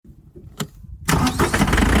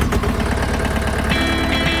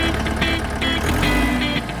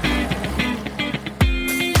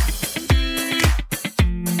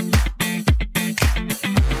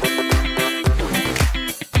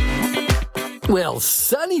Well,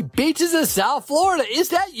 sunny beaches of South Florida, is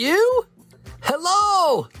that you?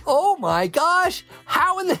 Hello! Oh my gosh,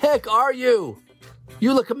 how in the heck are you?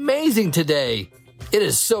 You look amazing today. It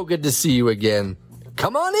is so good to see you again.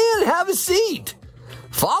 Come on in, have a seat.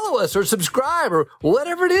 Follow us or subscribe or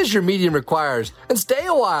whatever it is your medium requires and stay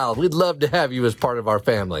a while. We'd love to have you as part of our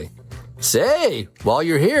family. Say, while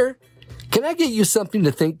you're here, can I get you something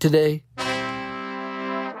to think today?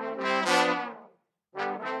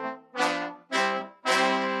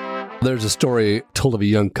 There's a story told of a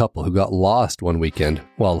young couple who got lost one weekend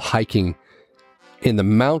while hiking in the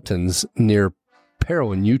mountains near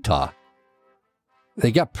Parowan, Utah.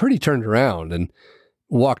 They got pretty turned around and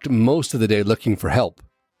walked most of the day looking for help.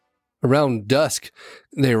 Around dusk,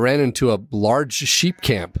 they ran into a large sheep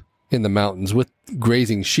camp in the mountains with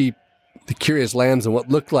grazing sheep, the curious lambs, and what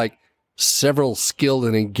looked like several skilled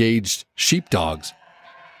and engaged sheepdogs.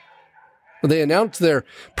 They announced their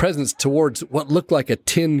presence towards what looked like a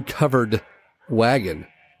tin-covered wagon,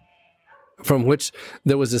 from which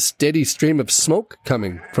there was a steady stream of smoke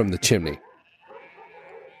coming from the chimney.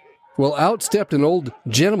 Well, out stepped an old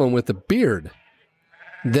gentleman with a beard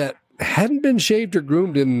that hadn't been shaved or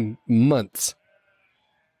groomed in months.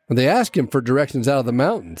 They asked him for directions out of the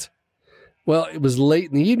mountains. Well, it was late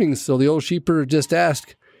in the evening, so the old sheepherder just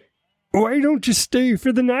asked, "Why don't you stay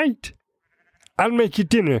for the night? I'll make you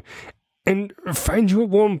dinner and find you a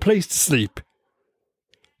warm place to sleep.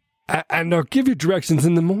 And I'll give you directions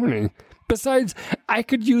in the morning. Besides, I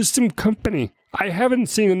could use some company. I haven't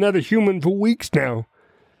seen another human for weeks now.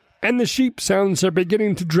 And the sheep sounds are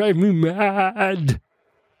beginning to drive me mad."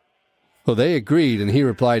 Well, they agreed, and he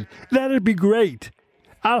replied, "That'd be great.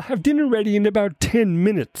 I'll have dinner ready in about 10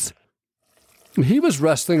 minutes. He was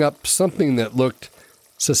rustling up something that looked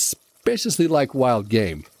suspiciously like wild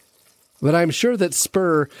game, but I'm sure that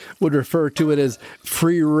Spur would refer to it as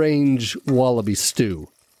free-range wallaby stew.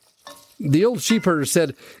 The old sheepherder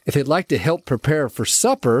said if they'd like to help prepare for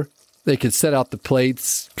supper, they could set out the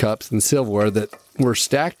plates, cups, and silverware that were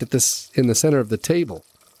stacked in the center of the table.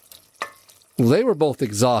 They were both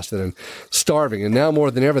exhausted and starving, and now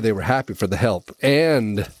more than ever they were happy for the help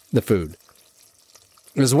and the food.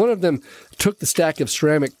 As one of them took the stack of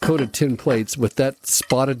ceramic-coated tin plates with that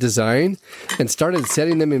spotted design and started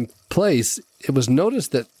setting them in place, it was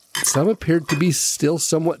noticed that some appeared to be still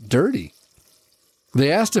somewhat dirty.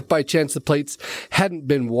 They asked if by chance the plates hadn't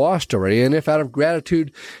been washed already, and if out of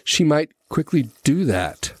gratitude she might quickly do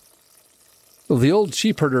that. The old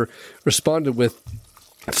sheepherder responded with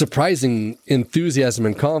surprising enthusiasm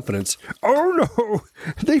and confidence. "Oh no,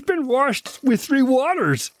 they've been washed with 3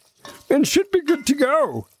 waters and should be good to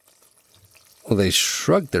go." Well, they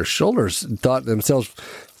shrugged their shoulders and thought to themselves,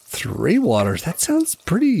 3 waters? That sounds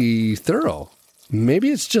pretty thorough.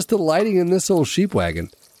 Maybe it's just the lighting in this old sheep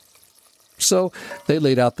wagon. So they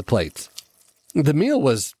laid out the plates. The meal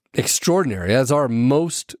was extraordinary, as are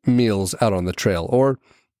most meals out on the trail, or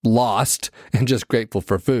lost and just grateful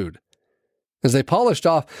for food. As they polished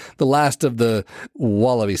off the last of the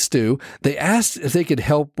wallaby stew, they asked if they could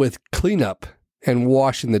help with cleanup and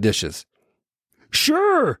washing the dishes.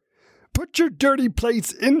 "Sure. Put your dirty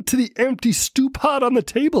plates into the empty stew pot on the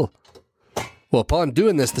table." Well, upon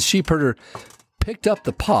doing this, the sheepherder picked up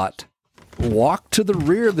the pot, walked to the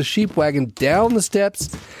rear of the sheep wagon, down the steps,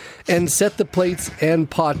 and set the plates and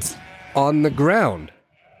pots on the ground.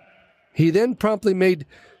 He then promptly made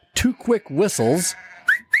 2 quick whistles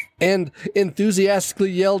and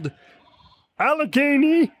enthusiastically yelled,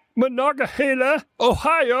 "Allegheny, Monongahela,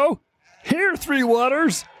 Ohio, here 3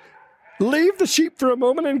 waters. Leave the sheep for a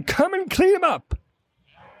moment and come and clean them up."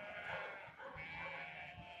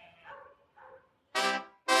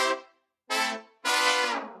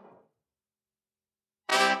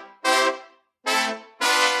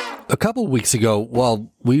 A couple weeks ago,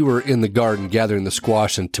 while we were in the garden gathering the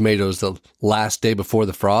squash and tomatoes the last day before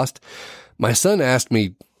the frost, my son asked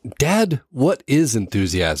me, "Dad, what is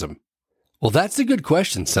enthusiasm?" Well, that's a good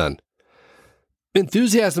question, son.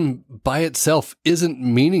 Enthusiasm by itself isn't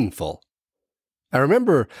meaningful. I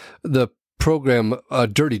remember the program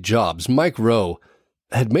Dirty Jobs. Mike Rowe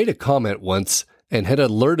had made a comment once and had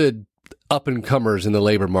alerted up-and-comers in the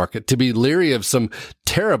labor market to be leery of some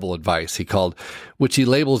terrible advice, he called, which he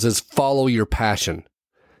labels as follow your passion.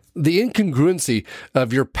 The incongruency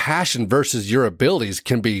of your passion versus your abilities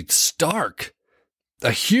can be stark.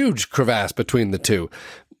 A huge crevasse between the two.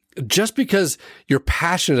 Just because you're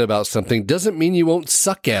passionate about something doesn't mean you won't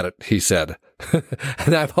suck at it, he said.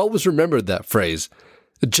 And I've always remembered that phrase.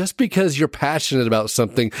 Just because you're passionate about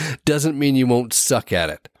something doesn't mean you won't suck at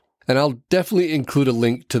it. And I'll definitely include a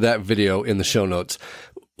link to that video in the show notes.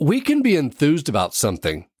 We can be enthused about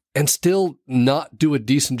something and still not do a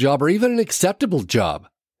decent job or even an acceptable job.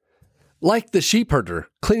 Like the sheep herder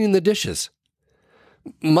cleaning the dishes.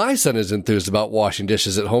 My son is enthused about washing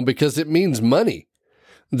dishes at home because it means money.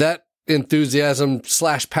 That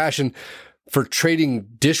enthusiasm/passion for trading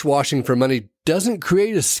dishwashing for money doesn't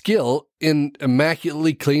create a skill in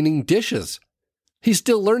immaculately cleaning dishes. He's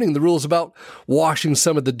still learning the rules about washing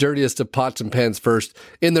some of the dirtiest of pots and pans first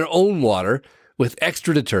in their own water with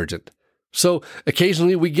extra detergent. So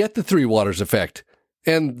occasionally we get the three waters effect,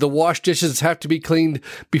 and the washed dishes have to be cleaned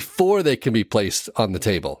before they can be placed on the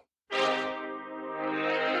table.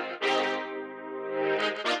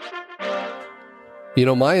 You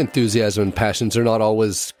know, my enthusiasm and passions are not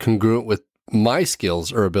always congruent with my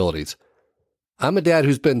skills or abilities. I'm a dad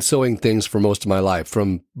who's been sewing things for most of my life,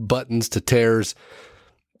 from buttons to tears,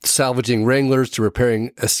 salvaging Wranglers to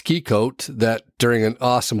repairing a ski coat that during an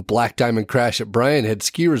awesome Black Diamond crash at Brian Head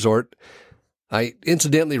Ski Resort, I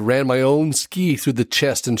incidentally ran my own ski through the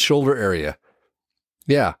chest and shoulder area.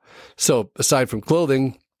 Yeah, so aside from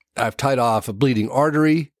clothing, I've tied off a bleeding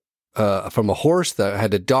artery from a horse that I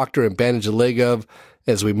had to doctor and bandage a leg of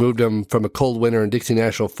as we moved him from a cold winter in Dixie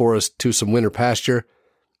National Forest to some winter pasture.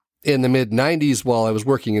 In the mid-90s, while I was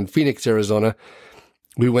working in Phoenix, Arizona,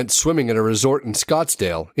 we went swimming at a resort in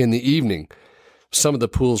Scottsdale in the evening. Some of the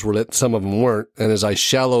pools were lit, some of them weren't, and as I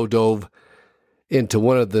shallow dove into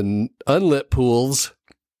one of the unlit pools,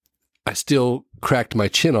 I still cracked my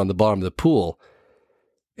chin on the bottom of the pool,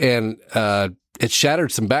 and it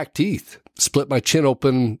shattered some back teeth, split my chin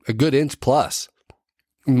open a good inch plus.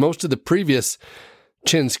 Most of the previous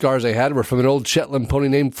chin scars I had were from an old Shetland pony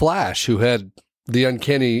named Flash, who had the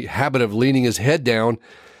uncanny habit of leaning his head down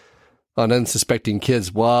on unsuspecting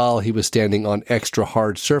kids while he was standing on extra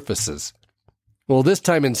hard surfaces. Well, this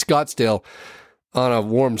time in Scottsdale, on a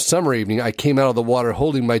warm summer evening, I came out of the water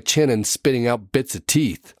holding my chin and spitting out bits of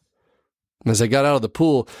teeth. As I got out of the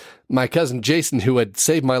pool, my cousin Jason, who had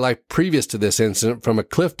saved my life previous to this incident from a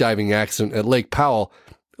cliff diving accident at Lake Powell,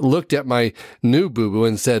 looked at my new boo-boo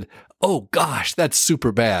and said, "Oh gosh, that's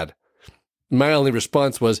super bad." My only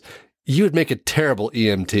response was, "You would make a terrible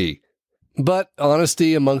EMT." But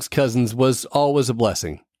honesty amongst cousins was always a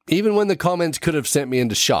blessing, even when the comments could have sent me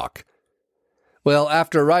into shock. Well,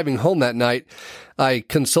 after arriving home that night, I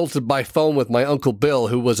consulted by phone with my Uncle Bill,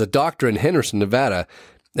 who was a doctor in Henderson, Nevada,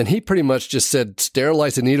 and he pretty much just said,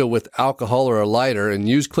 sterilize a needle with alcohol or a lighter and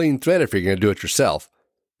use clean thread if you're going to do it yourself.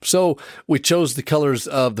 So we chose the colors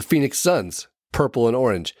of the Phoenix Suns, purple and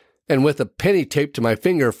orange, and with a penny taped to my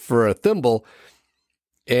finger for a thimble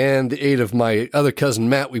and the aid of my other cousin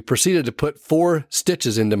Matt, we proceeded to put 4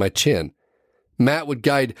 stitches into my chin. Matt would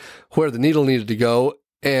guide where the needle needed to go,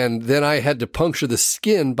 and then I had to puncture the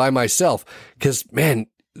skin by myself because, man,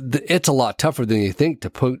 it's a lot tougher than you think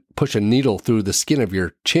to push a needle through the skin of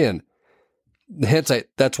your chin. Hence,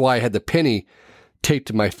 that's why I had the penny taped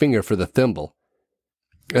to my finger for the thimble.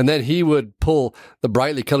 And then he would pull the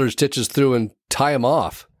brightly colored stitches through and tie them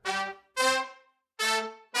off.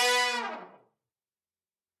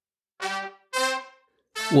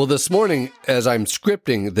 Well, this morning, as I'm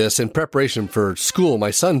scripting this in preparation for school,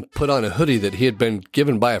 my son put on a hoodie that he had been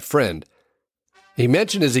given by a friend. He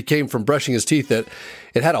mentioned as he came from brushing his teeth that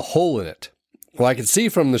it had a hole in it. Well, I could see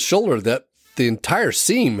from the shoulder that the entire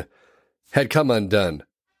seam had come undone.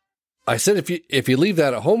 I said, if you leave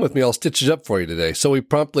that at home with me, I'll stitch it up for you today. So he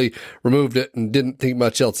promptly removed it and didn't think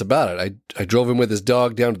much else about it. I drove him with his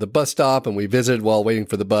dog down to the bus stop, and we visited while waiting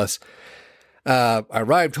for the bus. I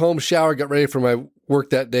arrived home, showered, got ready for my work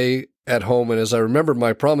that day at home, and as I remembered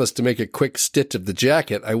my promise to make a quick stitch of the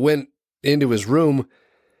jacket, I went into his room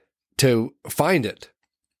to find it.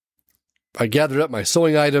 I gathered up my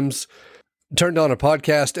sewing items, turned on a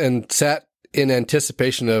podcast, and sat in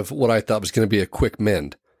anticipation of what I thought was going to be a quick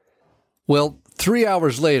mend. Well, 3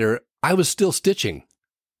 hours later, I was still stitching.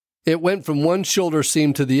 It went from one shoulder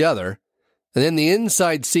seam to the other, and then the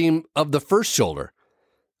inside seam of the first shoulder.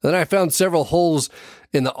 Then I found several holes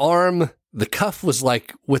in the arm. The cuff was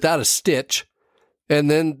like without a stitch. And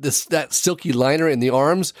then that silky liner in the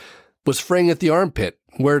arms was fraying at the armpit,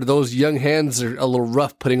 where those young hands are a little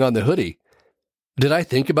rough putting on the hoodie. Did I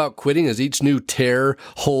think about quitting as each new tear,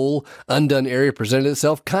 hole, undone area presented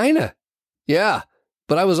itself? Kinda. Yeah.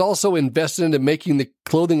 But I was also invested into making the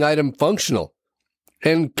clothing item functional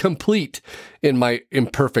and complete in my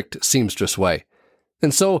imperfect seamstress way.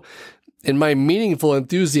 And so, in my meaningful,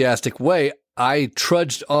 enthusiastic way, I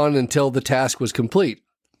trudged on until the task was complete.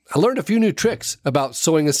 I learned a few new tricks about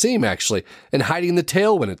sewing a seam, actually, and hiding the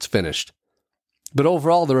tail when it's finished. But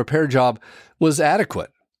overall, the repair job was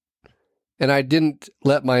adequate. And I didn't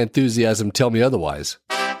let my enthusiasm tell me otherwise.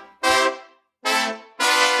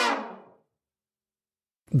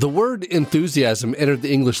 The word enthusiasm entered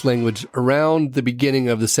the English language around the beginning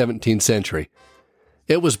of the 17th century.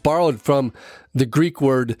 It was borrowed from the Greek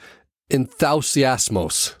word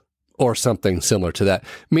enthusiasmos, or something similar to that,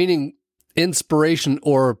 meaning inspiration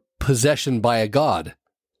or possession by a god.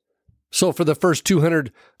 So for the first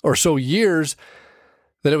 200 or so years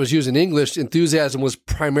that it was used in English, enthusiasm was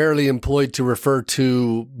primarily employed to refer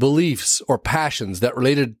to beliefs or passions that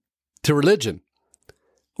related to religion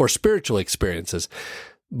or spiritual experiences.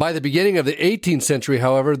 By the beginning of the 18th century,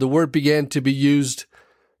 however, the word began to be used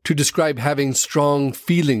to describe having strong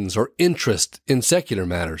feelings or interest in secular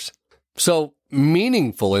matters. So,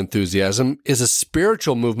 meaningful enthusiasm is a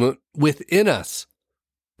spiritual movement within us,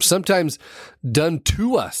 sometimes done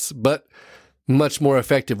to us, but much more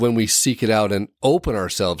effective when we seek it out and open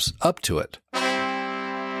ourselves up to it.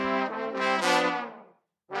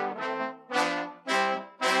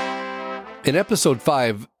 In episode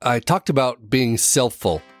 5, I talked about being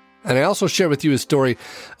selfful, and I also shared with you a story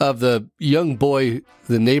of the young boy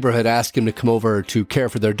the neighbor had asked him to come over to care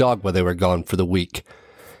for their dog while they were gone for the week.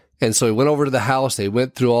 And so he went over to the house, they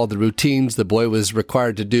went through all the routines the boy was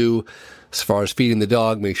required to do as far as feeding the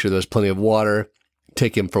dog, make sure there's plenty of water,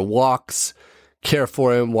 take him for walks, care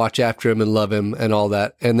for him, watch after him and love him and all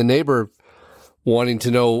that. And the neighbor, wanting to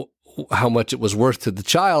know how much it was worth to the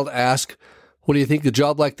child, asked, "What do you think a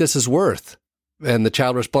job like this is worth?" And the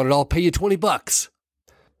child responded, "I'll pay you $20.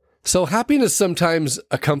 So happiness sometimes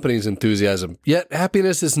accompanies enthusiasm, yet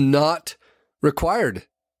happiness is not required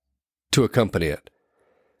to accompany it.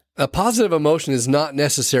 A positive emotion is not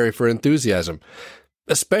necessary for enthusiasm,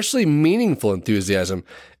 especially meaningful enthusiasm.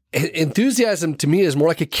 Enthusiasm to me is more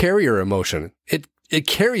like a carrier emotion. It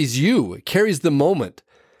carries you. It carries the moment.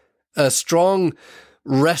 A strong,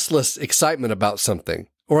 restless excitement about something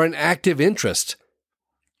or an active interest.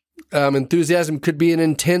 Enthusiasm could be an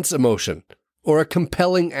intense emotion or a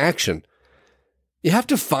compelling action. You have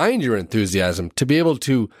to find your enthusiasm to be able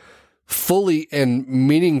to fully and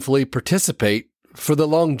meaningfully participate for the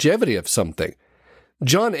longevity of something.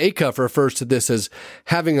 Jon Acuff refers to this as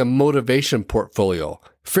having a motivation portfolio,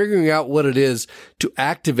 figuring out what it is to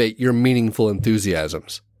activate your meaningful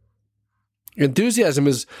enthusiasms. Enthusiasm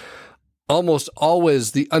is almost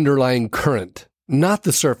always the underlying current, not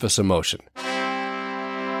the surface emotion.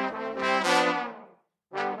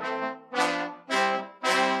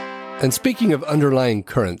 And speaking of underlying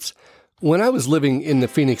currents, when I was living in the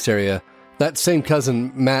Phoenix area, that same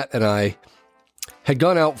cousin Matt and I had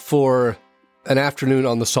gone out for an afternoon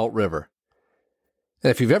on the Salt River.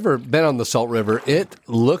 And if you've ever been on the Salt River, it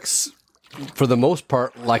looks, for the most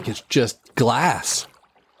part, like it's just glass.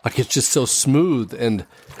 Like it's just so smooth and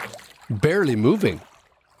barely moving.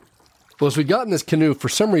 Well, as we got in this canoe, for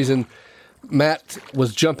some reason, Matt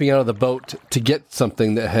was jumping out of the boat to get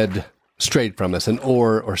something that had strayed from us, an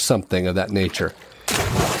oar or something of that nature.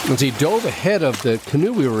 As he dove ahead of the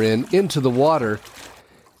canoe we were in into the water,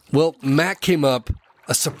 well, Matt came up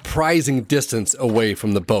a surprising distance away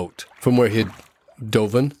from the boat, from where he'd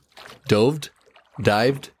dived,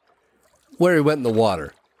 where he went in the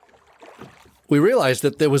water. We realized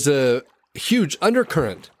that there was a huge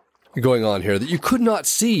undercurrent going on here that you could not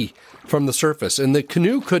see from the surface, and the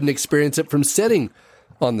canoe couldn't experience it from setting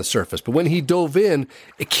on the surface. But when he dove in,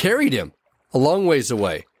 it carried him a long ways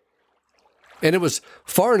away. And it was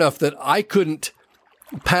far enough that I couldn't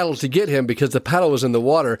paddle to get him because the paddle was in the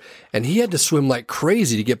water, and he had to swim like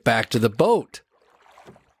crazy to get back to the boat.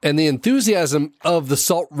 And the enthusiasm of the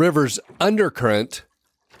Salt River's undercurrent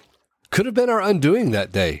could have been our undoing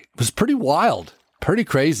that day. It was pretty wild, pretty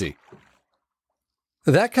crazy.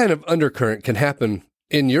 That kind of undercurrent can happen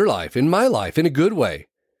in your life, in my life, in a good way,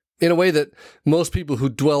 in a way that most people who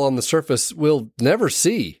dwell on the surface will never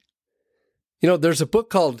see. You know, there's a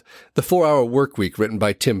book called The 4-Hour Workweek written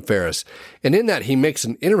by Tim Ferriss, and in that he makes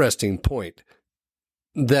an interesting point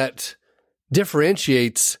that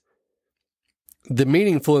differentiates the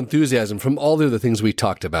meaningful enthusiasm from all the other things we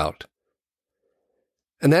talked about.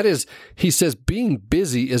 And that is, he says, being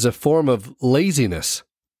busy is a form of laziness,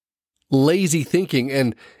 lazy thinking,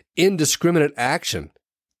 and indiscriminate action.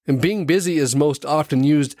 And being busy is most often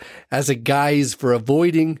used as a guise for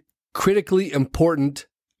avoiding critically important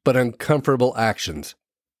but uncomfortable actions.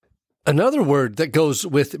 Another word that goes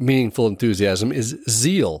with meaningful enthusiasm is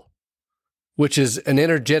zeal, which is an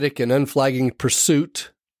energetic and unflagging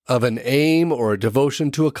pursuit of an aim or a devotion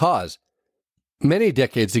to a cause. Many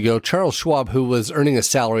decades ago, Charles Schwab, who was earning a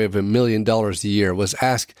salary of $1 million a year, was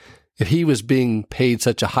asked if he was being paid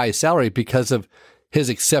such a high salary because of his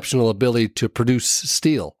exceptional ability to produce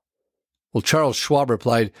steel. Well, Charles Schwab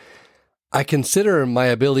replied, "I consider my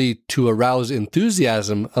ability to arouse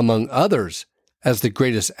enthusiasm among others as the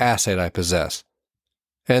greatest asset I possess.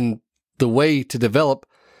 And the way to develop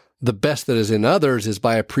the best that is in others is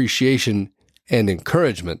by appreciation and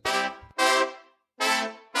encouragement.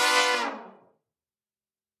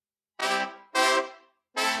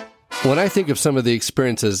 When I think of some of the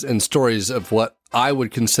experiences and stories of what I would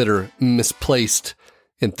consider misplaced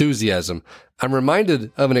enthusiasm, I'm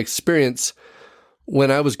reminded of an experience when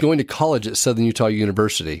I was going to college at Southern Utah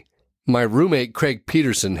University. My roommate, Craig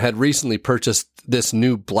Peterson, had recently purchased this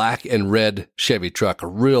new black and red Chevy truck, a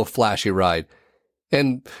real flashy ride.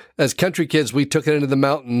 And as country kids, we took it into the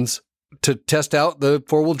mountains to test out the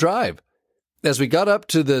four-wheel drive. As we got up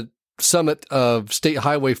to the summit of State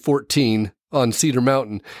Highway 14 on Cedar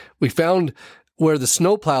Mountain, we found where the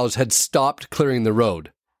snowplows had stopped clearing the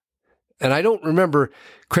road. And I don't remember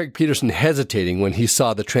Craig Peterson hesitating when he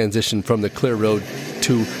saw the transition from the clear road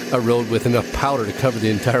to a road with enough powder to cover the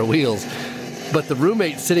entire wheels. But the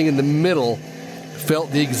roommate sitting in the middle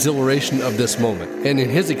felt the exhilaration of this moment. And in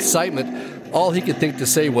his excitement, all he could think to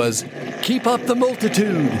say was, "Keep up the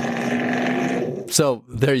multitude." So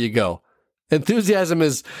there you go. Enthusiasm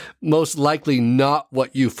is most likely not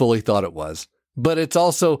what you fully thought it was, but it's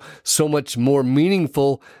also so much more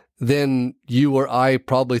meaningful than you or I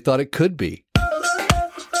probably thought it could be.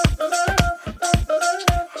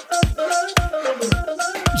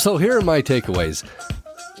 So here are my takeaways.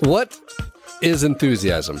 What is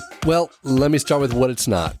enthusiasm? Well, let me start with what it's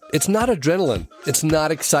not. It's not adrenaline. It's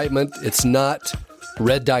not excitement. It's not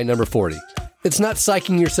red dye number 40. It's not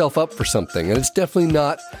psyching yourself up for something, and it's definitely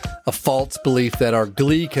not a false belief that our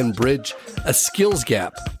glee can bridge a skills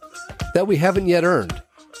gap that we haven't yet earned.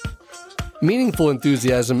 Meaningful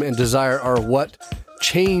enthusiasm and desire are what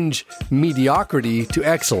change mediocrity to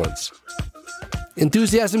excellence.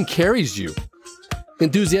 Enthusiasm carries you.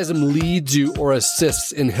 Enthusiasm leads you or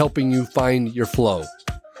assists in helping you find your flow.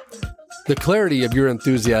 The clarity of your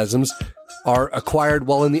enthusiasms are acquired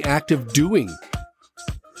while in the act of doing.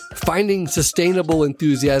 Finding sustainable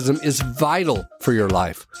enthusiasm is vital for your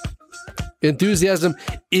life. Enthusiasm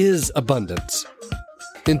is abundance.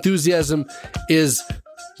 Enthusiasm is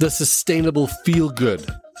the sustainable feel-good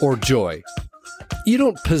or joy. You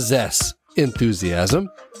don't possess enthusiasm.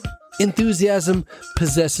 Enthusiasm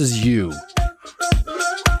possesses you.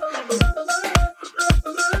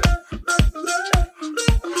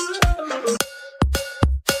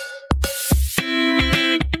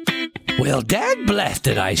 Well, dad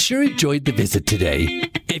blasted, I sure enjoyed the visit today.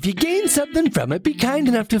 If you gained something from it, be kind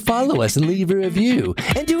enough to follow us and leave a review.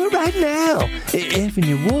 And do it right now. If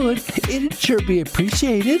you would, it'd sure be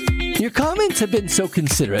appreciated. Your comments have been so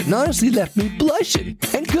considerate and honestly left me blushing.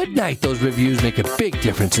 And good night, those reviews make a big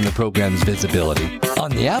difference in the program's visibility.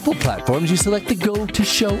 On the Apple platforms, you select the Go to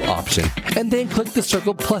Show option, and then click the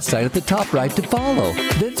circle plus sign at the top right to follow.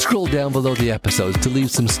 Then scroll down below the episodes to leave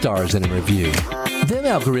some stars and a review. Them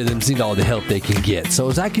algorithms need all the help they can get, so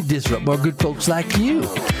as I could disrupt more good folks like you.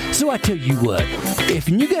 So I tell you what, if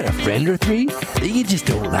you got a friend or three that you just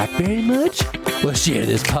don't like very much, well, share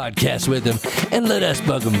this podcast with them and let us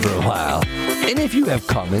bug them for a while. And if you have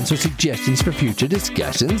comments or suggestions for future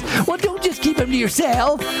discussions, well, don't just keep them to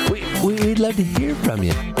yourself. We'd love to hear from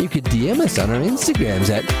you. You could DM us on our Instagrams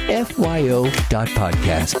at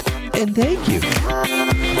fyo.podcast. And thank you.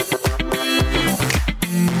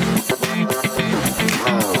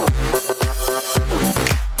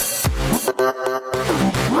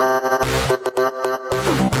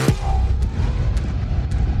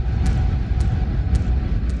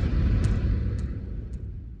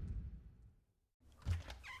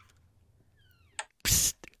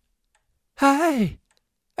 Hi,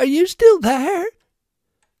 are you still there?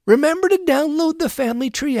 Remember to download the Family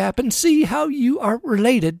Tree app and see how you are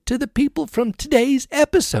related to the people from today's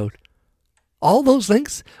episode. All those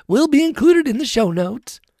links will be included in the show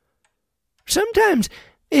notes. Sometimes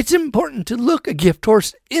it's important to look a gift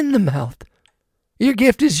horse in the mouth. Your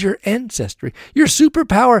gift is your ancestry. Your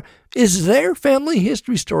superpower is their family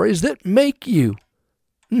history stories that make you.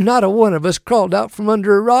 Not a one of us crawled out from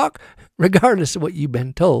under a rock, regardless of what you've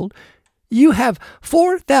been told. You have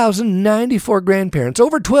 4,094 grandparents,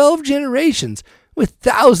 over 12 generations, with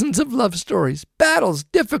thousands of love stories, battles,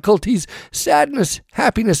 difficulties, sadness,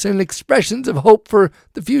 happiness, and expressions of hope for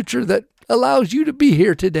the future that allows you to be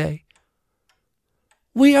here today.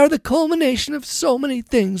 We are the culmination of so many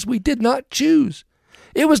things we did not choose.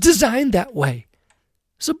 It was designed that way.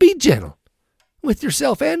 So be gentle with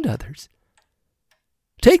yourself and others.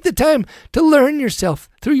 Take the time to learn yourself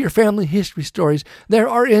through your family history stories. There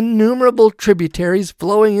are innumerable tributaries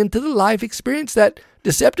flowing into the life experience that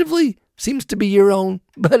deceptively seems to be your own,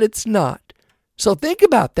 but it's not. So think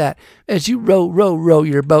about that as you row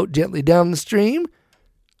your boat gently down the stream.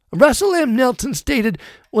 Russell M. Nelson stated,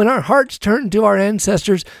 when our hearts turn to our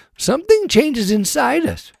ancestors, something changes inside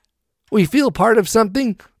us. We feel part of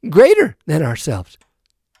something greater than ourselves.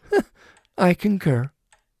 I concur.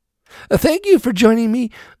 Thank you for joining me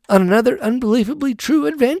on another unbelievably true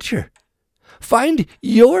adventure. Find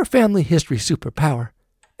your family history superpower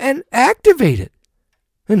and activate it.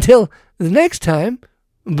 Until the next time,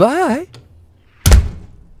 bye.